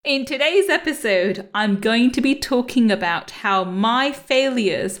In today's episode, I'm going to be talking about how my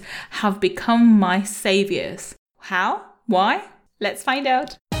failures have become my saviors. How? Why? Let's find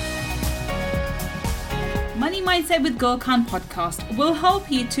out. Money Mindset with Gul Khan podcast will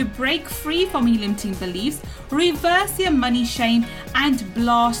help you to break free from your limiting beliefs, reverse your money shame, and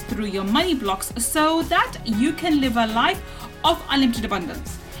blast through your money blocks so that you can live a life of unlimited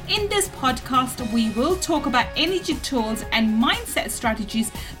abundance. In this podcast, we will talk about energy tools and mindset strategies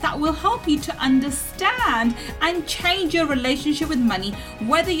that will help you to understand and change your relationship with money,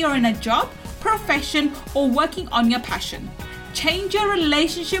 whether you're in a job, profession, or working on your passion. Change your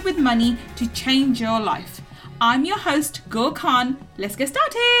relationship with money to change your life. I'm your host, Gul Khan. Let's get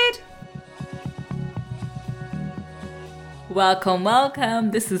started.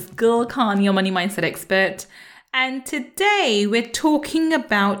 Welcome. This is Gul Khan, your money mindset expert. And today we're talking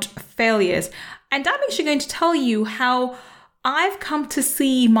about failures. And I'm actually going to tell you how I've come to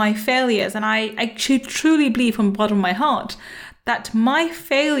see my failures. And I actually truly believe from the bottom of my heart that my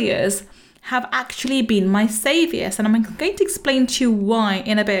failures have actually been my saviors. And I'm going to explain to you why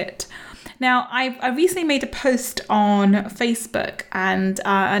in a bit. Now, I recently made a post on Facebook and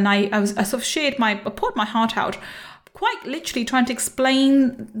I sort of I poured my heart out, quite literally trying to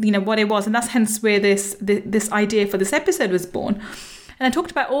explain, what it was. And that's hence where this idea for this episode was born. And I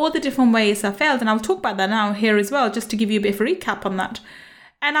talked about all the different ways I failed. And I'll talk about that now here as well, just to give you a bit of a recap on that.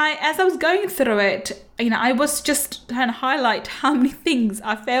 And as I was going through it, I was just trying to highlight how many things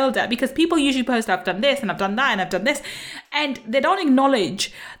I failed at, because people usually post, I've done this and I've done that and I've done this. And they don't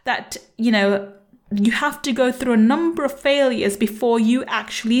acknowledge that, you have to go through a number of failures before you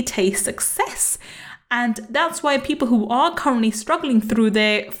actually taste success. And that's why people who are currently struggling through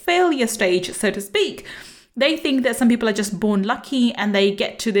their failure stage, so to speak, they think that some people are just born lucky and they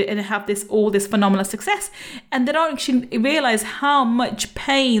get to and have all this phenomenal success. And they don't actually realize how much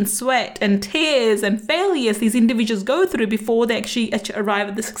pain, sweat and tears and failures these individuals go through before they actually arrive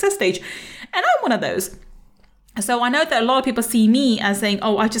at the success stage. And I'm one of those. So I know that a lot of people see me as saying,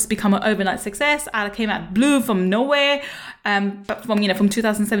 oh, I just become an overnight success. I came out blue from nowhere. But from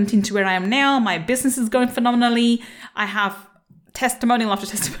 2017 to where I am now, my business is going phenomenally. I have testimonial after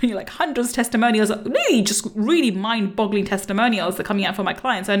testimonial, like hundreds of testimonials, really mind-boggling testimonials that are coming out for my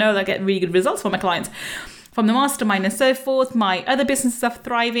clients. I know that I get really good results for my clients from the mastermind and so forth. My other businesses are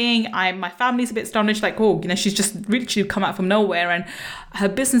thriving. My family's a bit astonished, like, she's just literally come out from nowhere and her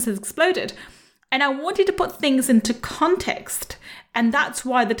business has exploded. And I wanted to put things into context. And that's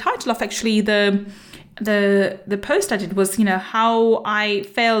why the title of actually the post I did was, how I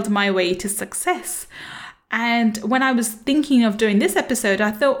failed my way to success. And when I was thinking of doing this episode,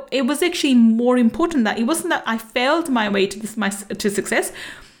 I thought it was actually more important that it wasn't that I failed my way to success.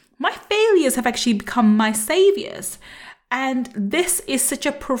 My failures have actually become my saviors. And this is such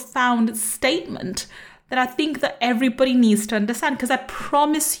a profound statement that I think that everybody needs to understand, because I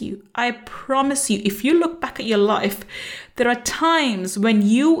promise you, if you look back at your life, there are times when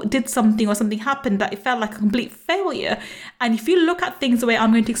you did something or something happened that it felt like a complete failure. And if you look at things the way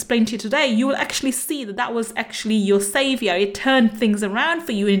I'm going to explain to you today, you will actually see that was actually your savior. It turned things around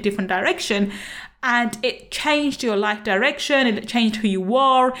for you in a different direction. And it changed your life direction, and it changed who you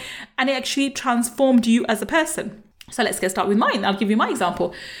are, and it actually transformed you as a person. So let's get started with mine. I'll give you my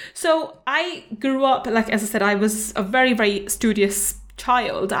example. So I grew up, as I said, I was a very, very studious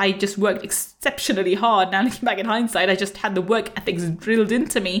child. I just worked exceptionally hard. Now looking back in hindsight, I just had the work ethics drilled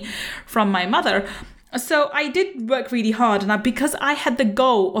into me from my mother. So I did work really hard, and because I had the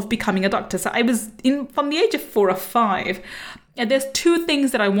goal of becoming a doctor. So I was from the age of 4 or 5. And there's two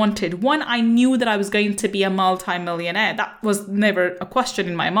things that I wanted. One, I knew that I was going to be a multi-millionaire. That was never a question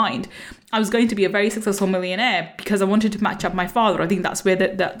in my mind. I was going to be a very successful millionaire because I wanted to match up my father. I think that's where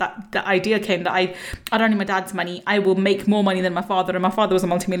the idea came, that I don't need my dad's money. I will make more money than my father. And my father was a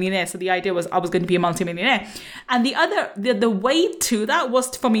multimillionaire. So the idea was I was going to be a multimillionaire. And the way to that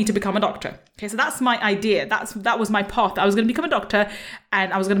was for me to become a doctor. Okay, so that's my idea. That was my path. I was going to become a doctor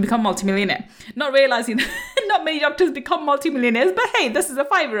and I was going to become a multimillionaire. Not realizing not many doctors become multimillionaires, but hey, this is a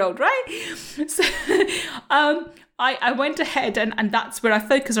 5-year-old, right? So I went ahead and that's where I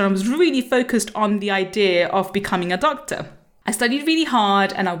focused on. I was really focused on the idea of becoming a doctor. I studied really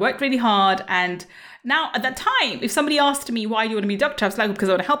hard and I worked really hard. And now at that time, if somebody asked me, why do you want to be a doctor? I was like, because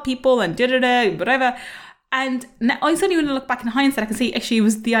I want to help people and whatever. And now, only when I look back in hindsight, I can see actually it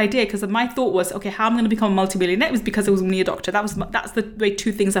was the idea, because my thought was, okay, how I'm going to become a multimillionaire? It was because I was going to be a doctor. That's the way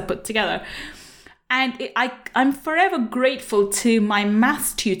two things I put together. And I'm forever grateful to my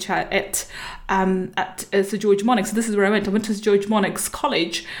maths tutor at Sir George Monarch. So this is where I went. I went to Sir George Monarch's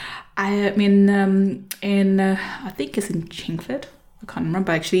college. I think it's in Chingford. I can't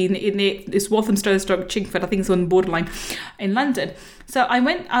remember actually, it's Walthamstow stroke Chingford, I think it's on borderline in London. So I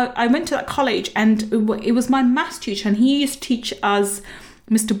went to that college, and it was my maths teacher, and he used to teach us,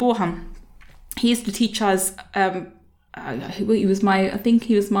 Mr. Borham. He used to teach us, he was my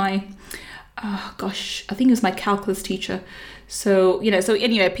calculus teacher. So,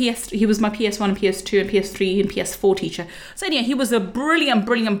 anyway, he was my PS1 and PS2 and PS3 and PS4 teacher. So anyway, he was a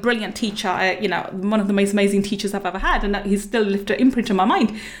brilliant teacher. One of the most amazing teachers I've ever had, and that he's still left an imprint on my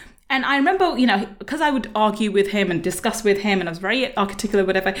mind. And I remember, because I would argue with him and discuss with him, and I was very articulate,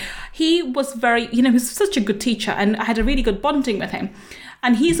 whatever, he was very, he was such a good teacher, and I had a really good bonding with him.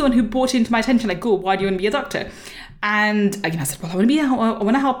 And he's the one who brought into my attention, like, "Go, why do you want to be a doctor?" And I said, "Well, I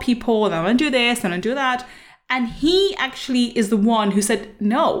want to help people, and I want to do this, and I want to do that." And he actually is the one who said,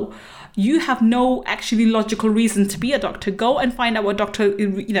 "No, you have no actually logical reason to be a doctor. Go and find out what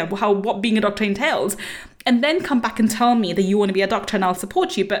what being a doctor entails, and then come back and tell me that you want to be a doctor, and I'll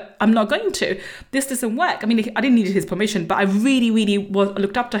support you. But I'm not going to. This doesn't work." I mean, I didn't need his permission, but I really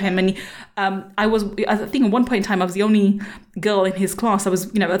looked up to him. And I think at one point in time, I was the only girl in his class. I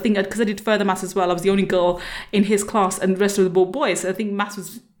was, I think because I did further maths as well, I was the only girl in his class, and the rest of the boys. I think maths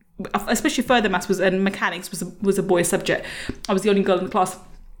was, especially further maths and mechanics was a boys' subject. I was the only girl in the class,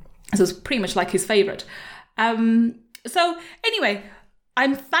 so it was pretty much like his favourite. So anyway,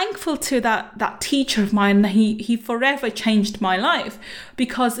 I'm thankful to that teacher of mine. He forever changed my life,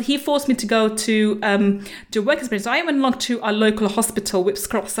 because he forced me to go to do work experience. So I went along to our local hospital, Whipps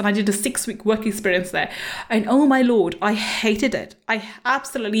Cross, and I did a 6-week work experience there. And oh my Lord, I hated it. I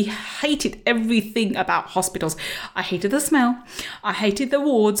absolutely hated everything about hospitals. I hated the smell. I hated the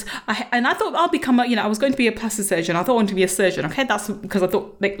wards. And I thought I'll become I was going to be a plastic surgeon. I thought I wanted to be a surgeon. Okay, that's because I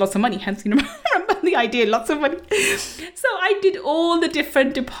thought make lots of money. Hence, remember the idea, lots of money. So I did all the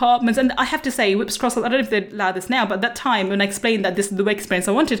different departments, and I have to say, Whipps Cross, I don't know if they allow this now, but at that time when I explained that this is the work experience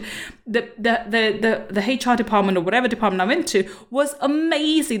I wanted, the HR department or whatever department I went to was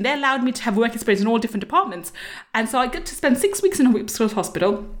amazing. They allowed me to have work experience in all different departments, and so I got to spend 6 weeks in a Whipps Cross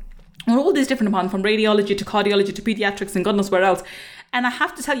hospital on all these different departments, from radiology to cardiology to pediatrics and God knows where else. And I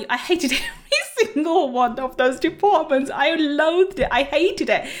have to tell you, I hated every single one of those departments. I loathed it. I hated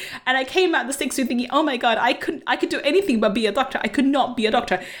it. And I came out the 6th week thinking, oh my God, I could do anything but be a doctor. I could not be a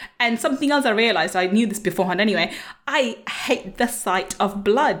doctor. And something else I realized, I knew this beforehand anyway, I hate the sight of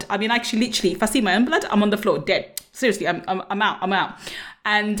blood. I mean, actually, literally, if I see my own blood, I'm on the floor dead. Seriously, I'm out.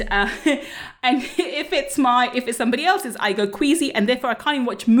 And and if it's somebody else's, I go queasy, and therefore I can't even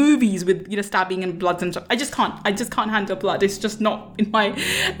watch movies with stabbing and blood and stuff. I just can't handle blood. It's just not in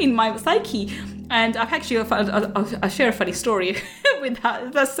my psyche. And I've actually I'll share a funny story with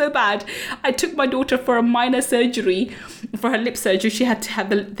that. That's so bad. I took my daughter for a minor surgery, for her lip surgery. She had to have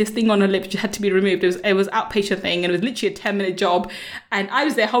this thing on her lip. She had to be removed. It was outpatient thing, and it was literally a 10-minute job. And I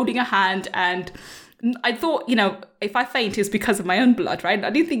was there holding her hand, and I thought, if I faint, it's because of my own blood, right?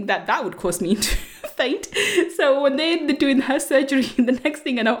 I didn't think that would cause me to faint. So when they're doing her surgery, the next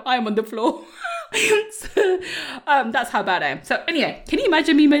thing I know, I'm on the floor. So that's how bad I am. So anyway, can you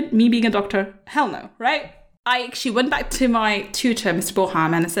imagine me being a doctor? Hell no, right? I actually went back to my tutor, Mr.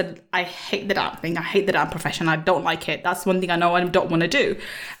 Borham, and I said, I hate the damn thing. I hate the damn profession. I don't like it. That's one thing I know I don't want to do.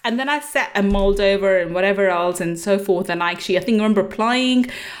 And then I sat and mulled over and whatever else and so forth. And I remember applying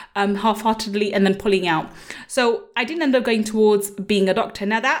half-heartedly and then pulling out. So I didn't end up going towards being a doctor.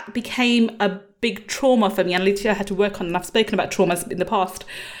 Now that became a big trauma for me, and literally I had to work on, and I've spoken about traumas in the past.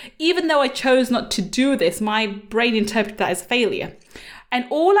 Even though I chose not to do this, my brain interpreted that as failure. And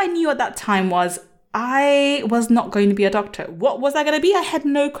all I knew at that time was I was not going to be a doctor. What was I going to be? I had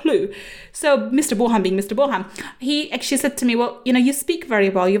no clue. So Mr. Borham, being Mr. Borham, he actually said to me, well, you speak very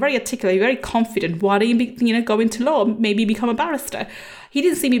well. You're very articulate. You're very confident. Why don't you go into law? Maybe become a barrister. He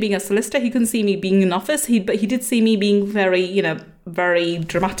didn't see me being a solicitor. He couldn't see me being in office. But he did see me being very, very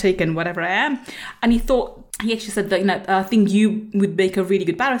dramatic and whatever I am. And he actually said that, I think you would make a really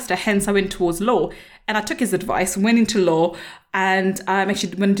good barrister. Hence, I went towards law. And I took his advice, went into law, and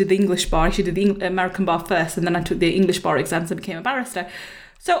actually went to the English bar. I actually did the American bar first, and then I took the English bar exams and became a barrister.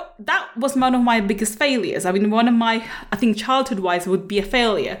 So that was one of my biggest failures. I mean, one of my, I think childhood-wise would be a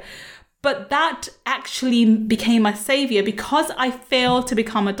failure. But that actually became my savior. Because I failed to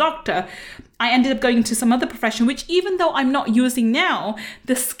become a doctor, I ended up going into some other profession, which even though I'm not using now,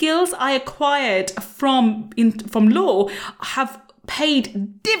 the skills I acquired from law have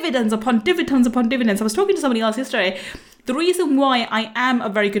paid dividends upon dividends upon dividends. I was talking to somebody else yesterday, The reason why I am a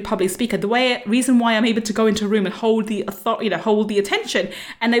very good public speaker, reason why I'm able to go into a room and hold the attention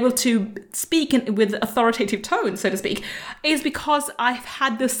and able to speak with authoritative tone, so to speak, is because I've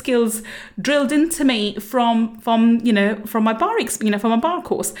had the skills drilled into me from my bar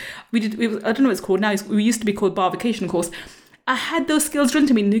course. I don't know what it's called now. We used to be called bar vocation course. I had those skills drilled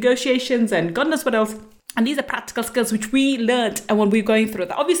into me, negotiations and God knows what else. And these are practical skills which we learned and when we were going through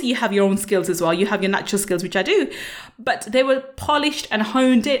that. Obviously, you have your own skills as well. You have your natural skills, which I do, but they were polished and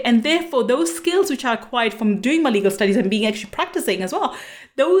honed in. And therefore, those skills which I acquired from doing my legal studies and being actually practicing as well,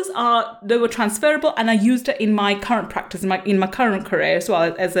 they were transferable, and I used it in my current practice, in my current career as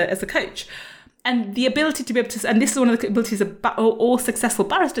well as a coach. And the ability to be able to, and this is one of the abilities that all successful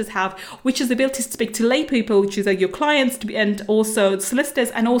barristers have, which is the ability to speak to lay people, which is your clients, and also solicitors,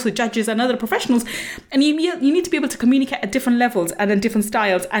 and also judges and other professionals. And you need to be able to communicate at different levels and in different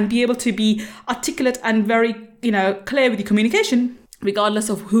styles, and be able to be articulate and very, clear with your communication, regardless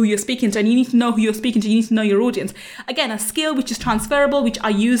of who you're speaking to. And you need to know who you're speaking to. You need to know your audience. Again, a skill which is transferable, which I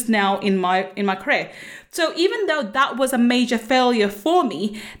use now in my career. So even though that was a major failure for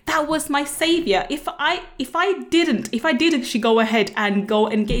me, that was my savior. If I did actually go ahead and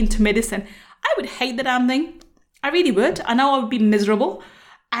get into medicine, I would hate the damn thing. I really would. I know I would be miserable,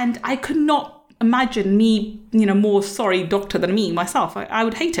 and I could not imagine me, more sorry doctor than me myself. I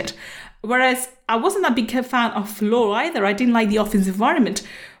would hate it. Whereas I wasn't that big a fan of law either. I didn't like the office environment,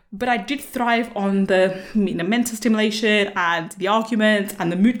 but I did thrive on the mental stimulation and the arguments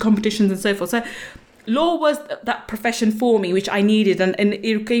and the mood competitions and so forth. So law was that profession for me, which I needed, and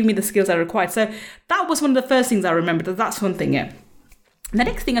it gave me the skills I required. So that was one of the first things I remembered. That's one thing, yeah. The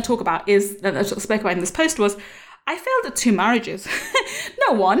next thing I talk about that I spoke about in this post was I failed at 2 marriages.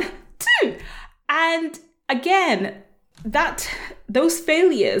 Not 1, 2. And again, those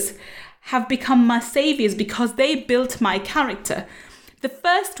failures have become my saviors because they built my character. The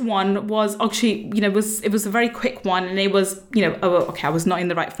first one was actually, it was a very quick one, and it was, I was not in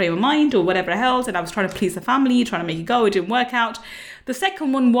the right frame of mind or whatever else, and I was trying to please the family, trying to make it go. It didn't work out. The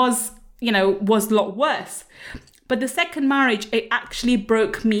second one was a lot worse. But the second marriage, it actually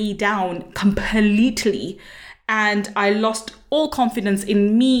broke me down completely. And I lost all confidence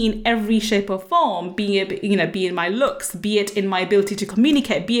in me in every shape or form, be it in my looks, be it in my ability to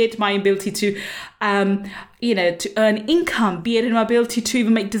communicate, be it my ability to, to earn income, be it in my ability to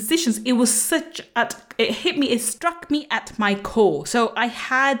even make decisions. It was it struck me at my core. So I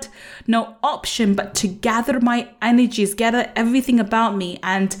had no option but to gather my energies, gather everything about me,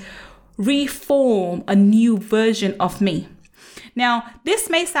 and reform a new version of me. Now, this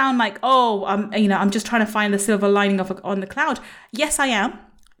may sound like, I'm just trying to find the silver lining on the cloud. Yes, I am.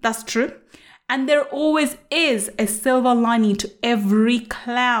 That's true. And there always is a silver lining to every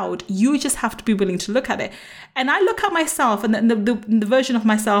cloud. You just have to be willing to look at it. And I look at myself and the version of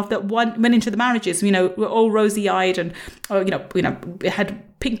myself that went into the marriages, we're all rosy-eyed and,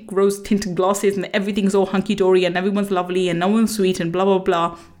 had pink rose-tinted glasses and everything's all hunky-dory and everyone's lovely and no one's sweet and blah, blah,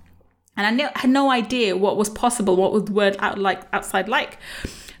 blah. And I had no idea what was possible, what was the word outside like.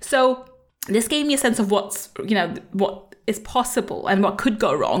 So this gave me a sense of what is possible and what could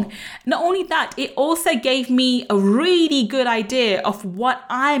go wrong. Not only that, it also gave me a really good idea of what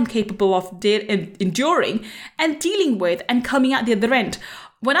I'm capable of enduring and dealing with and coming out the other end.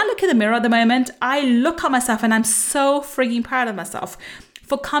 When I look in the mirror at the moment, I look at myself and I'm so freaking proud of myself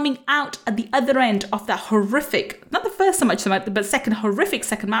for coming out at the other end of that horrific, not the first so much, but horrific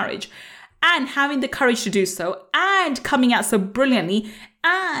second marriage, and having the courage to do so, and coming out so brilliantly,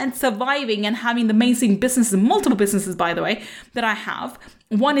 and surviving and having the amazing businesses, multiple businesses, by the way, that I have.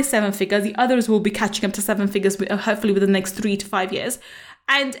 One is 7 figures. The others will be catching up to 7 figures, hopefully within the next 3 to 5 years.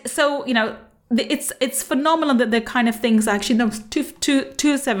 And so, it's phenomenal that the kind of things actually, two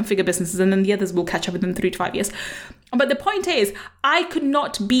 7-figure businesses, and then the others will catch up within 3 to 5 years. But the point is, I could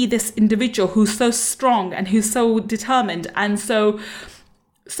not be this individual who's so strong and who's so determined and so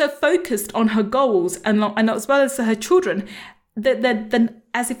focused on her goals and as well as her children, that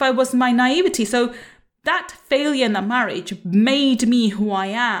as if I was my naivety. So that failure in the marriage made me who I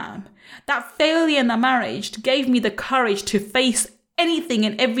am. That failure in the marriage gave me the courage to face anything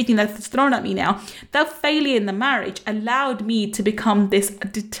and everything that's thrown at me now. That failure in the marriage allowed me to become this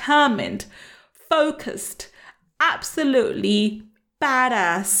determined, focused, absolutely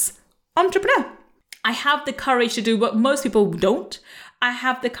badass entrepreneur. I have the courage to do what most people don't. I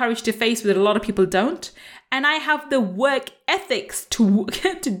have the courage to face what a lot of people don't. And I have the work ethics to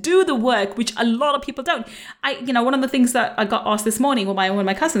do the work, which a lot of people don't. One of the things that I got asked this morning with one of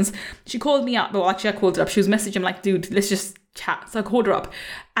my cousins, she called me up. Well, actually, I called her up. She was messaging. I'm like, dude, let's just chat. So I called her up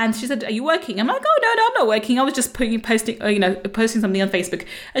and she said, are you working? I'm like, oh, no, I'm not working. I was just posting something on Facebook.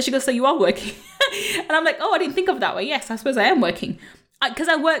 And she goes, so you are working? And I'm like, oh, I didn't think of it that way. Yes, I suppose I am working. Because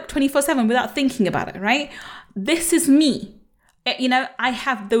I work 24/7 without thinking about it, right? This is me. I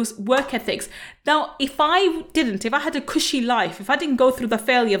have those work ethics. Now, if I had a cushy life, if I didn't go through the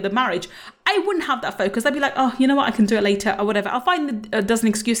failure of the marriage, I wouldn't have that focus. I'd be like, oh, you know what? I can do it later or whatever. I'll find a dozen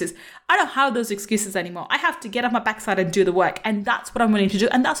excuses. I don't have those excuses anymore. I have to get off my backside and do the work. And that's what I'm willing to do.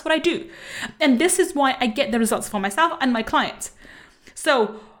 And that's what I do. And this is why I get the results for myself and my clients.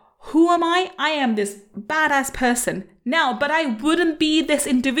 So who am I? I am this badass person now, but I wouldn't be this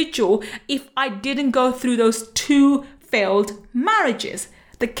individual if I didn't go through those 2 failed marriages.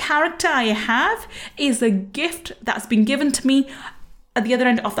 The character I have is a gift that's been given to me at the other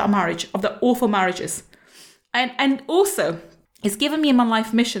end of that marriage, of the awful marriages. And also, it's given me my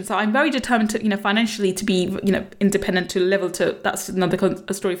life mission. So I'm very determined to, financially to be, independent to level to, that's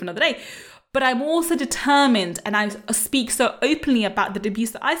a story for another day. But I'm also determined, and I speak so openly about the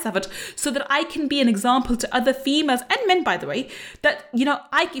abuse that I suffered so that I can be an example to other females and men, by the way, that,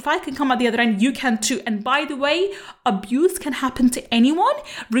 if I can come out the other end, you can too. And by the way, abuse can happen to anyone,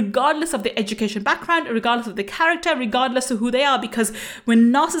 regardless of their education background, regardless of their character, regardless of who they are. Because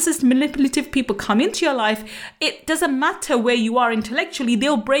when narcissist, manipulative people come into your life, it doesn't matter where you are intellectually,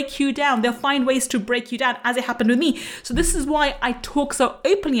 they'll break you down. They'll find ways to break you down, as it happened with me. So this is why I talk so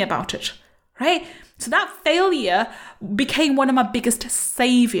openly about it. Right? So that failure became one of my biggest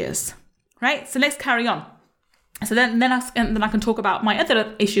saviors, right? So let's carry on. So then I can talk about my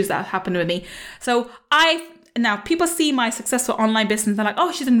other issues that happened with me. So now people see my successful online business. They're like,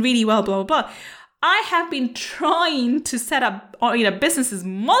 oh, she's doing really well, blah, blah, blah. I have been trying to set up, businesses,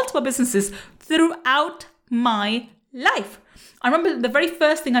 multiple businesses throughout my life. I remember the very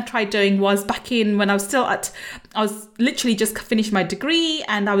first thing I tried doing was back in when I was literally just finished my degree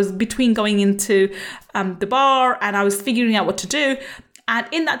and I was between going into the bar and I was figuring out what to do. And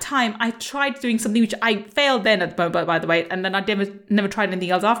in that time, I tried doing something which I failed then at by the way, and then I never tried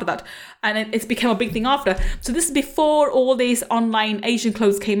anything else after that. And it's become a big thing after. So this is before all these online Asian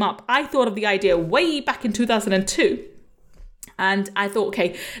clothes came up. I thought of the idea way back in 2002. And I thought,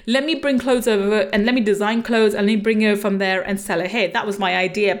 okay, let me bring clothes over and let me design clothes and let me bring it from there and sell it here. That was my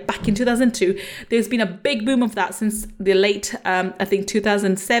idea back in 2002. There's been a big boom of that since the late, I think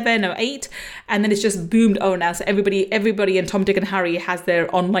 2007 or 8. And then it's just boomed now. So everybody and Tom, Dick and Harry has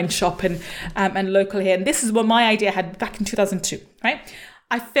their online shop and local here. And this is what my idea had back in 2002, right?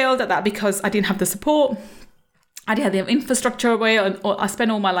 I failed at that because I didn't have the support. I didn't have the infrastructure away. Or I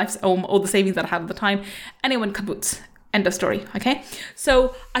spent all my life, all the savings that I had at the time. And it went kaput. End of story. Okay.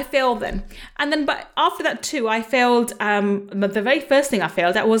 So I failed then. And then, but after that too, I failed. But the very first thing I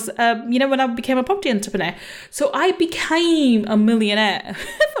failed at was, when I became a property entrepreneur. So I became a millionaire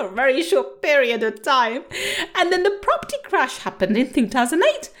for a very short period of time. And then the property crash happened in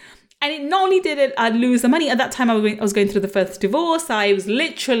 2008. And it not only did I lose the money, at that time I was going through the first divorce. I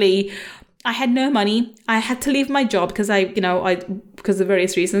had no money. I had to leave my job because because of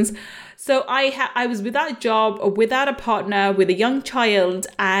various reasons. So I was without a job, without a partner, with a young child,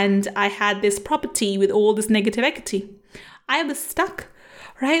 and I had this property with all this negative equity. I was stuck,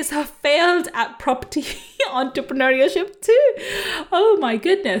 right? So I failed at property entrepreneurship too. Oh my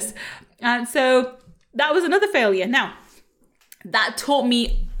goodness. And so that was another failure. Now, that taught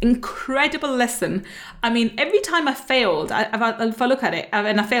me incredible lesson. I mean, every time I failed, if I look at it,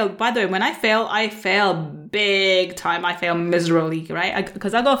 and I failed, by the way, when I fail big time. I fail miserably, right?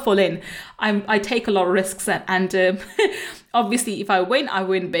 Because I go full in. I take a lot of risks and obviously if I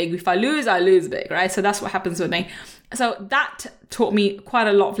win big. If I lose big, right? So that's what happens with me. So that taught me quite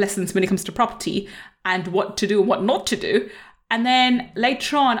a lot of lessons when it comes to property and what to do and what not to do. And then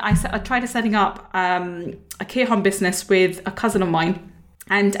later on, I tried setting up a care home business with a cousin of mine.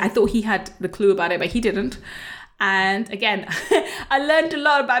 And I thought he had the clue about it, but he didn't. And again, I learned a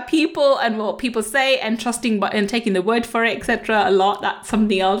lot about people and what people say and trusting and taking the word for it, etc. A lot. That's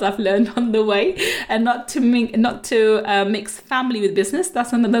something else I've learned on the way. And not to mix family with business.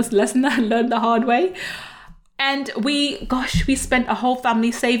 That's another lesson that I learned the hard way. And we spent a whole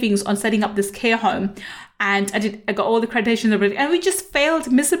family savings on setting up this care home. And I got all the accreditations already. And we just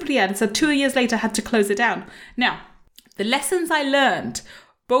failed miserably at it. So 2 years later, I had to close it down. Now, the lessons I learned,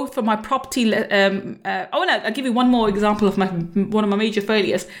 both from my property, I'll give you one more example of one of my major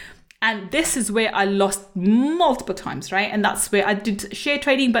failures. And this is where I lost multiple times, right? And that's where I did share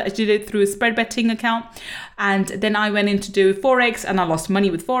trading, but I did it through a spread betting account. And then I went in to do Forex and I lost money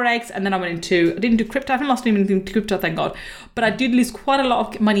with Forex. And then I didn't do crypto. I haven't lost anything in crypto, thank God. But I did lose quite a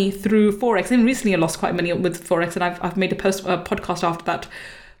lot of money through Forex. And recently I lost quite money with Forex, and I've made a podcast after that.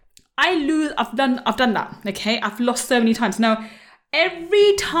 I've done that, okay? I've lost so many times. Now,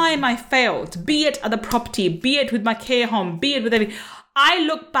 every time I failed, be it at the property, be it with my care home, be it with everything, I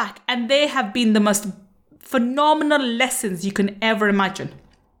look back and they have been the most phenomenal lessons you can ever imagine,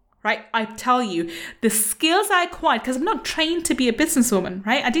 right? I tell you, the skills I acquired, because I'm not trained to be a businesswoman,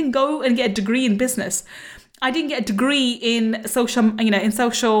 right? I didn't go and get a degree in business. I didn't get a degree in social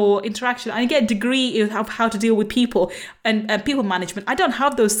interaction. I didn't get a degree of how to deal with people and people management. I don't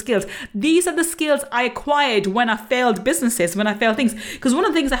have those skills. These are the skills I acquired when I failed businesses, when I failed things. Because one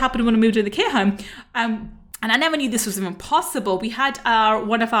of the things that happened when I moved to the care home, and I never knew this was even possible. We had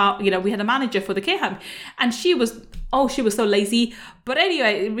we had a manager for the care home, and she was so lazy. But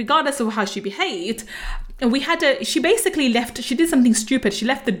anyway, regardless of how she behaved, she basically left, she did something stupid. She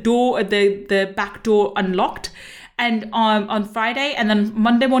left the back door unlocked, and on Friday, and then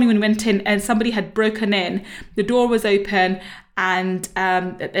Monday morning when we went in and somebody had broken in, the door was open, and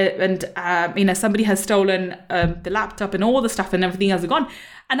somebody has stolen the laptop and all the stuff and everything else is gone.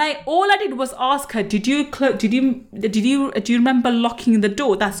 And all I did was ask her, did you remember locking the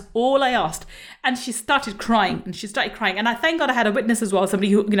door? That's all I asked. And she started crying. And I thank God I had a witness as well,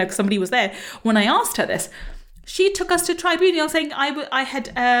 somebody was there when I asked her this. She took us to tribunal saying I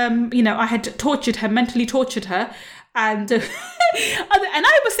had tortured her, mentally tortured her. And and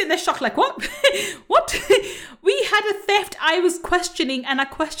I was sitting there shocked, like, what? What? We had a theft. I was questioning, and I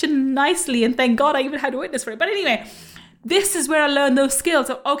questioned nicely, and thank God I even had a witness for it. But anyway, this is where I learned those skills.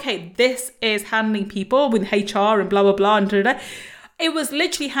 So, okay, this is handling people with HR and blah, blah, blah. And da, da, da. It was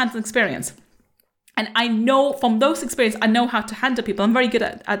literally hands-on experience. And I know from those experiences, I know how to handle people. I'm very good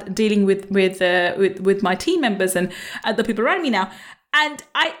at dealing with my team members and the people around me now. And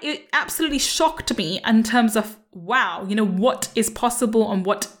it absolutely shocked me in terms of, wow, what is possible and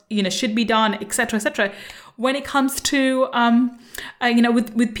what, should be done, etc., when it comes to,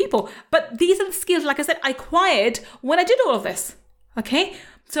 with people. But these are the skills, like I said, I acquired when I did all of this. Okay.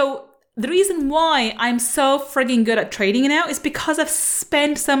 So the reason why I'm so frigging good at trading now is because I've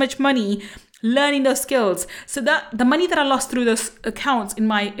spent so much money learning those skills. So that the money that I lost through those accounts in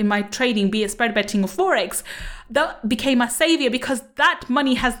my trading, be it spread betting or Forex, that became my savior, because that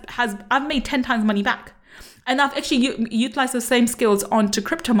money I've made 10 times money back. And I've actually utilized those same skills onto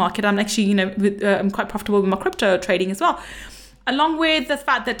crypto market. I'm actually, I'm quite profitable with my crypto trading as well. Along with the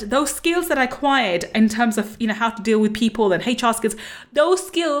fact that those skills that I acquired in terms of, how to deal with people and HR skills, those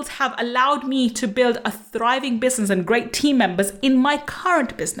skills have allowed me to build a thriving business and great team members in my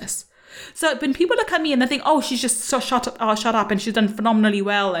current business. So when people look at me and they think, oh, she's just so shut up and she's done phenomenally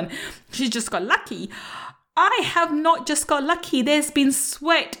well and she's just got lucky. I have not just got lucky. There's been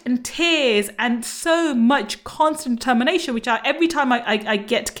sweat and tears and so much constant determination, which every time I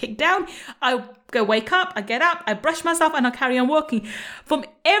get kicked down, I go wake up, I get up, I brush myself, and I carry on working. From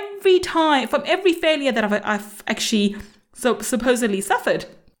every failure that I've actually supposedly suffered,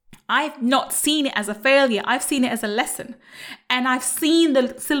 I've not seen it as a failure. I've seen it as a lesson. And I've seen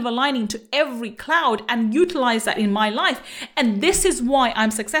the silver lining to every cloud and utilize that in my life. And this is why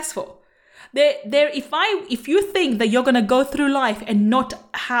I'm successful. If you think that you're going to go through life and not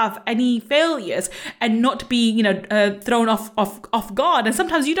have any failures and not be, thrown off guard, and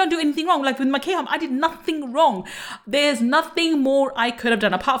sometimes you don't do anything wrong. Like with my care home, I did nothing wrong. There's nothing more I could have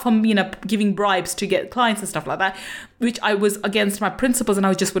done apart from, giving bribes to get clients and stuff like that, which I was against my principles and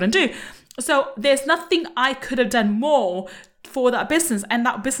I just wouldn't do. So there's nothing I could have done more for that business, and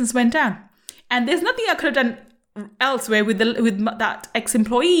that business went down. And there's nothing I could have done elsewhere with that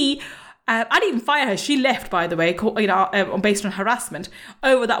ex-employee. I didn't even fire her. She left, by the way, based on harassment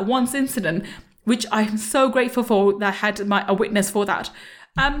over that once incident, which I'm so grateful for that I had a witness for that.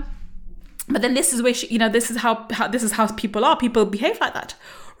 But then this is where this is how people are. People behave like that,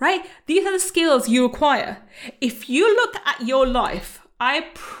 right? These are the skills you acquire. If you look at your life, I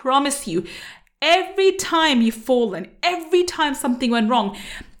promise you, every time you've fallen, every time something went wrong,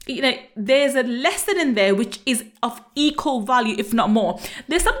 there's a lesson in there which is of equal value, if not more.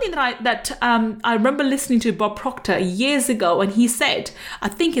 There's something that I remember listening to Bob Proctor years ago, and he said, I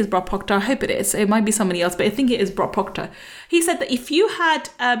think it's Bob Proctor, I hope it is. It might be somebody else, but I think it is Bob Proctor. He said that if you had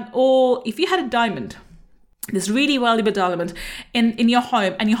a diamond, this really valuable diamond in your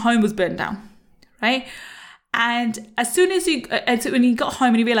home, and your home was burned down, right? And as soon as when you got home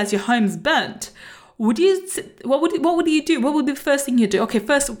and you realize your home's burnt, what would you do? What would be the first thing you do? Okay,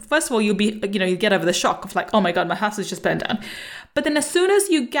 first of all, you'll be, you get over the shock of like, oh my God, my house is just burned down. But then as soon as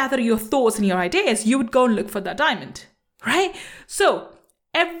you gather your thoughts and your ideas, you would go and look for that diamond, right? So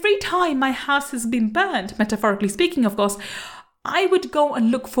every time my house has been burned, metaphorically speaking, of course, I would go and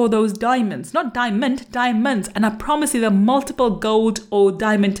look for those diamonds, not diamonds. And I promise you there are multiple gold or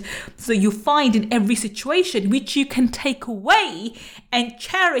diamond so you find in every situation, which you can take away and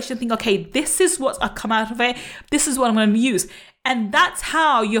cherish and think, okay, this is what's come out of it. This is what I'm going to use. And that's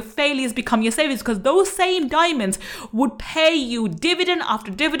how your failures become your saviors, because those same diamonds would pay you dividend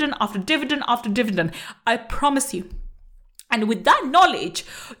after dividend after dividend after dividend. I promise you. And with that knowledge,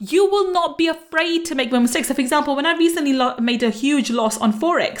 you will not be afraid to make mistakes. So for example, when I recently made a huge loss on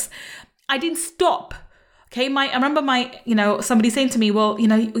Forex, I didn't stop. Okay, I remember somebody saying to me, well,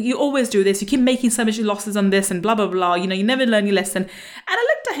 you always do this. You keep making so much losses on this and blah, blah, blah. You never learn your lesson. And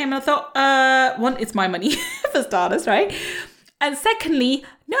I looked at him and I thought, one, it's my money for starters, right? And secondly,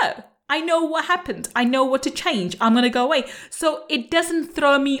 no, I know what happened. I know what to change. I'm going to go away. So it doesn't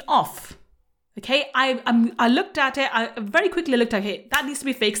throw me off. Okay, I looked at it. I very quickly looked at it. That needs to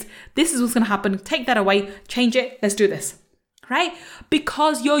be fixed. This is what's going to happen. Take that away. Change it. Let's do this. Right?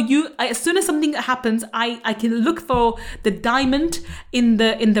 Because as soon as something happens, I can look for the diamond in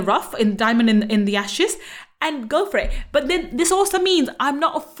the rough, in the ashes, and go for it. But then this also means I'm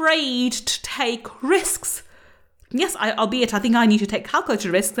not afraid to take risks. Yes, albeit I think I need to take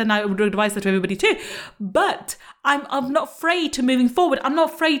calculated risks, and I would advise that to everybody too. But I'm not afraid to moving forward. I'm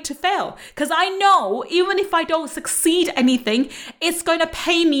not afraid to fail, because I know even if I don't succeed at anything, it's going to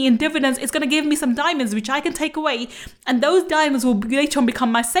pay me in dividends. It's going to give me some diamonds, which I can take away. And those diamonds will later on become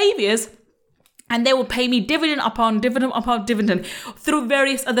my saviors. And they will pay me dividend upon dividend through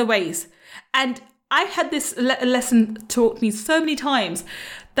various other ways. And I've had this lesson taught me so many times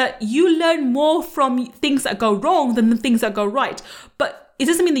that you learn more from things that go wrong than the things that go right. But it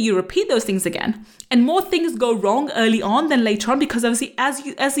doesn't mean that you repeat those things again. And more things go wrong early on than later on, because obviously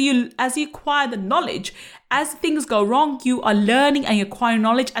as you acquire the knowledge, as things go wrong, you are learning and you acquire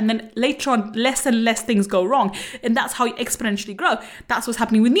knowledge, and then later on less and less things go wrong. And that's how you exponentially grow. That's what's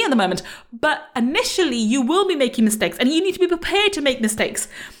happening with me at the moment. But initially you will be making mistakes, and you need to be prepared to make mistakes.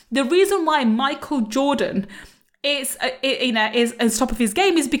 The reason why Michael Jordan is on top of his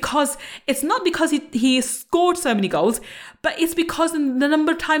game is because it's not because he scored so many goals, but it's because of the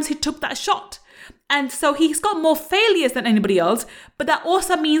number of times he took that shot. And so he's got more failures than anybody else, but that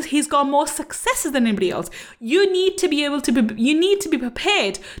also means he's got more successes than anybody else. You need to be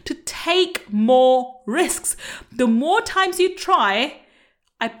prepared to take more risks. The more times you try,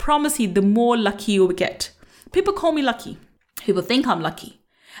 I promise you, the more lucky you will get. People call me lucky. People think I'm lucky,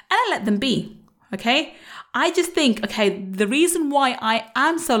 and I let them be. Okay. I just think, okay, the reason why I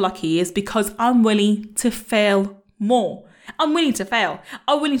am so lucky is because I'm willing to fail more. I'm willing to fail.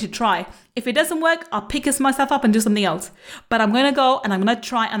 I'm willing to try. If it doesn't work, I'll pick myself up and do something else. But I'm going to go and I'm going to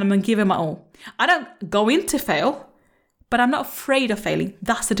try and I'm going to give it my all. I don't go in to fail, but I'm not afraid of failing.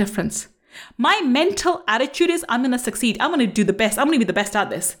 That's the difference. My mental attitude is I'm going to succeed. I'm going to do the best. I'm going to be the best at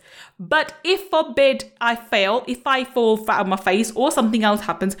this. But if forbid I fail, if I fall flat on my face or something else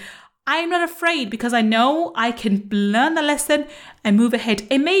happens, I'm not afraid, because I know I can learn the lesson and move ahead.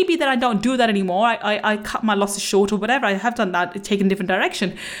 It may be that I don't do that anymore. I cut my losses short or whatever. I have done that, taken a different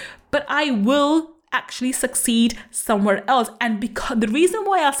direction. But I will actually succeed somewhere else. And because the reason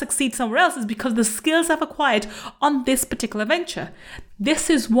why I'll succeed somewhere else is because the skills I've acquired on this particular venture. This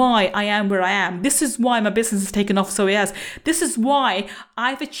is why I am where I am. This is why my business has taken off so it has. This is why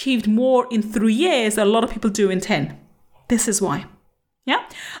I've achieved more in 3 years than a lot of people do in 10. This is why. Yeah,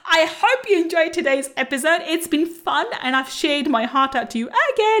 I hope you enjoyed today's episode. It's been fun, and I've shared my heart out to you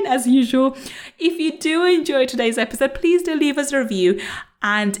again, as usual. If you do enjoy today's episode, please do leave us a review.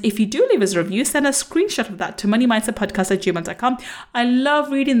 And if you do leave us a review, send a screenshot of that to moneymindsetpodcast@gmail.com. I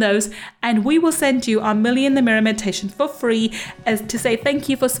love reading those, and we will send you our Millie in the Mirror meditation for free as to say thank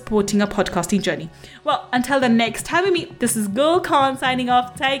you for supporting our podcasting journey. Well, until the next time we meet, this is Gul Khan signing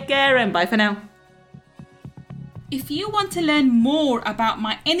off. Take care and bye for now. If you want to learn more about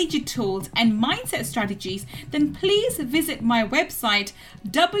my energy tools and mindset strategies, then please visit my website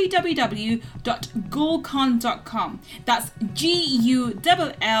www.gulkhan.com. That's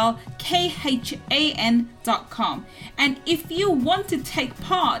GULLKHAN.com. And if you want to take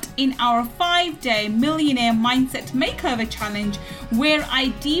part in our 5-day Millionaire Mindset Makeover Challenge, where I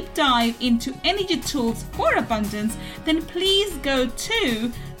deep dive into energy tools for abundance, then please go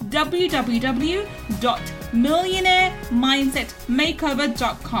to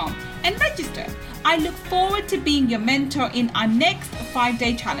www.millionairemindsetmakeover.com and register. I look forward to being your mentor in our next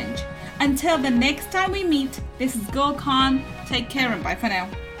 5-day challenge. Until the next time we meet, this is Gul Khan. Take care and bye for now.